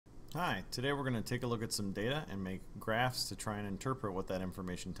Hi, today we're going to take a look at some data and make graphs to try and interpret what that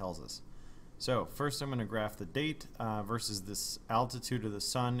information tells us. So first I'm going to graph the date versus this altitude of the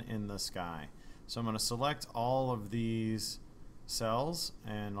sun in the sky. So I'm going to select all of these cells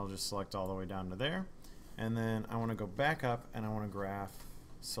and I'll just select all the way down to there. And then I want to go back up and I want to grab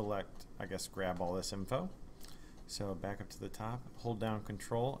all this info. So back up to the top, hold down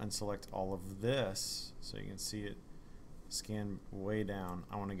Control and select all of this so you can see it scan way down.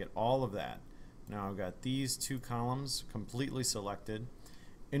 I want to get all of that. Now I've got these two columns completely selected.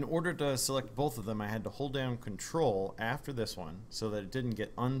 In order to select both of them, I had to hold down Control after this one so that it didn't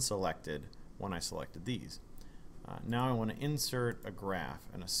get unselected when I selected these. Now I want to insert a graph,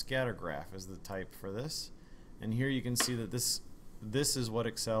 and a scatter graph is the type for this. And here you can see that this is what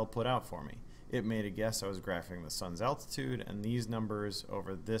Excel put out for me. It made a guess I was graphing the sun's altitude and these numbers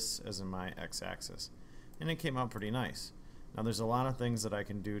over this as in my x-axis. And it came out pretty nice. Now there's a lot of things that I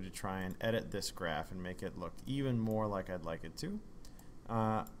can do to try and edit this graph and make it look even more like I'd like it to.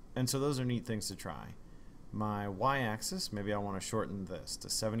 And so those are neat things to try. My y-axis, maybe I want to shorten this to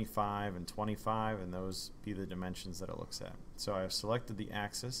 75 and 25 and those be the dimensions that it looks at. So I've selected the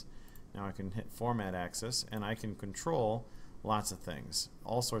axis. Now I can hit Format Axis and I can control lots of things,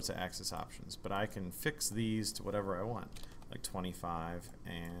 all sorts of axis options, but I can fix these to whatever I want, like 25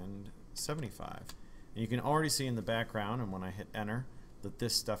 and 75. And you can already see in the background, and when I hit enter, that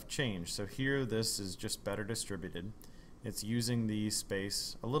this stuff changed. So here this is just better distributed. It's using the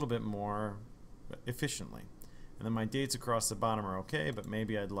space a little bit more efficiently. And then my dates across the bottom are okay, but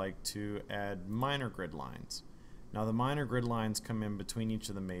maybe I'd like to add minor grid lines. Now the minor grid lines come in between each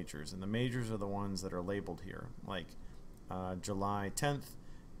of the majors, and the majors are the ones that are labeled here, like July 10th,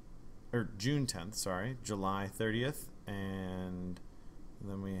 or June 10th, sorry, July 30th, and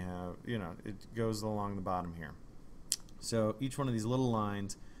then we have, it goes along the bottom here. So each one of these little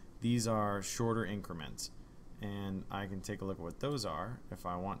lines, these are shorter increments. And I can take a look at what those are if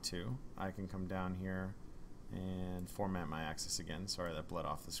I want to. I can come down here and format my axis again. Sorry, that bled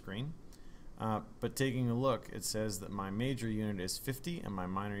off the screen. But taking a look, it says that my major unit is 50 and my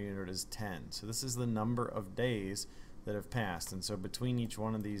minor unit is 10. So this is the number of days that have passed. And so between each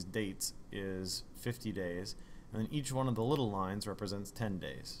one of these dates is 50 days. And then each one of the little lines represents 10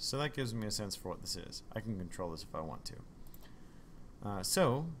 days. So that gives me a sense for what this is. I can control this if I want to.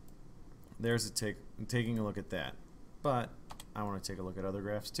 So there's taking a look at that. But I want to take a look at other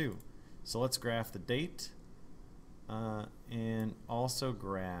graphs too. So let's graph the date and also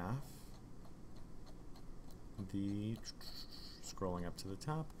graph the, scrolling up to the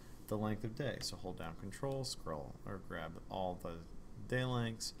top, the length of day. So hold down Control, scroll, or grab all the day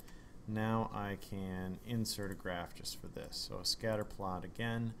lengths. Now I can insert a graph just for this. So a scatter plot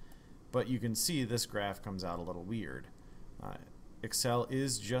again, but you can see this graph comes out a little weird. Excel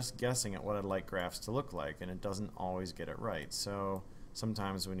is just guessing at what I'd like graphs to look like, and it doesn't always get it right. So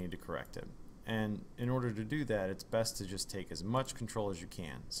sometimes we need to correct it. And in order to do that, it's best to just take as much control as you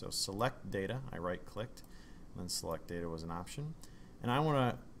can. So select data, I right-clicked, and then select data was an option. And I want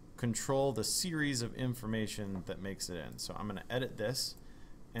to control the series of information that makes it in. So I'm going to edit this.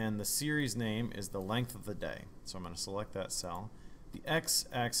 And the series name is the length of the day. So I'm going to select that cell. The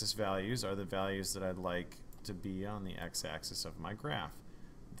x-axis values are the values that I'd like to be on the x-axis of my graph.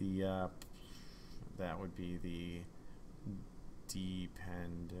 The that would be the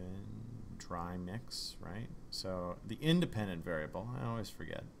dependent dry mix, right? So the independent variable, I always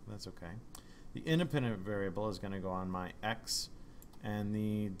forget, that's okay. The independent variable is going to go on my x, and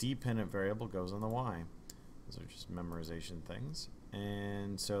the dependent variable goes on the y. Those are just memorization things.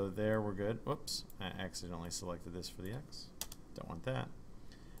 And so there we're good. Whoops, I accidentally selected this for the x. Don't want that.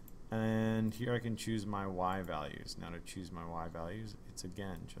 And here I can choose my y values. Now to choose my y values, it's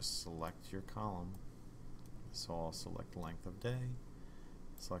again, just select your column. So I'll select length of day,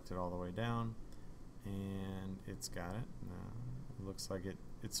 select it all the way down, and it's got it. Now it looks like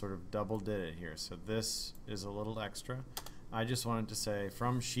it sort of double did it here. So this is a little extra. I just wanted to say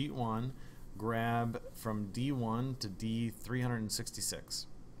from sheet 1, grab from D1 to D366.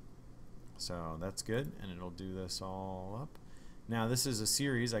 So that's good, and it'll do this all up. Now this is a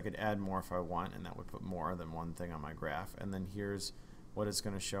series. I could add more if I want, and that would put more than one thing on my graph. And then here's what it's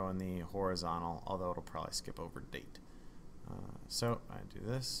going to show in the horizontal, although it'll probably skip over date. So I do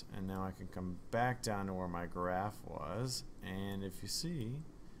this, and now I can come back down to where my graph was, and if you see,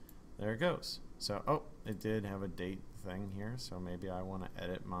 there it goes. So, oh, it did have a date thing here, so maybe I want to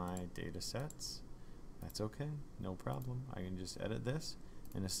edit my data sets. That's okay, no problem. I can just edit this,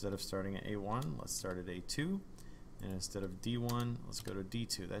 and instead of starting at A1, let's start at A2. And instead of D1, let's go to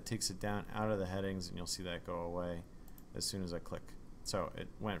D2. That takes it down out of the headings, and you'll see that go away as soon as I click So it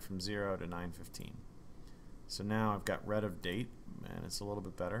went from 0 to 9:15. So now I've got red of date, and it's a little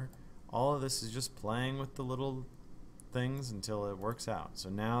bit better. All of this is just playing with the little things until it works out. So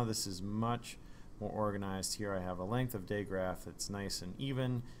now this is much more organized. Here I have a length of day graph that's nice and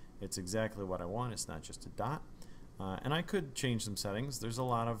even. It's exactly what I want. It's not just a dot. And I could change some settings. There's a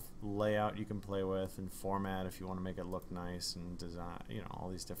lot of layout you can play with and format if you want to make it look nice and design, you know, all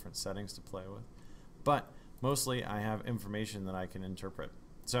these different settings to play with. But mostly I have information that I can interpret.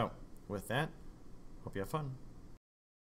 So with that, hope you have fun.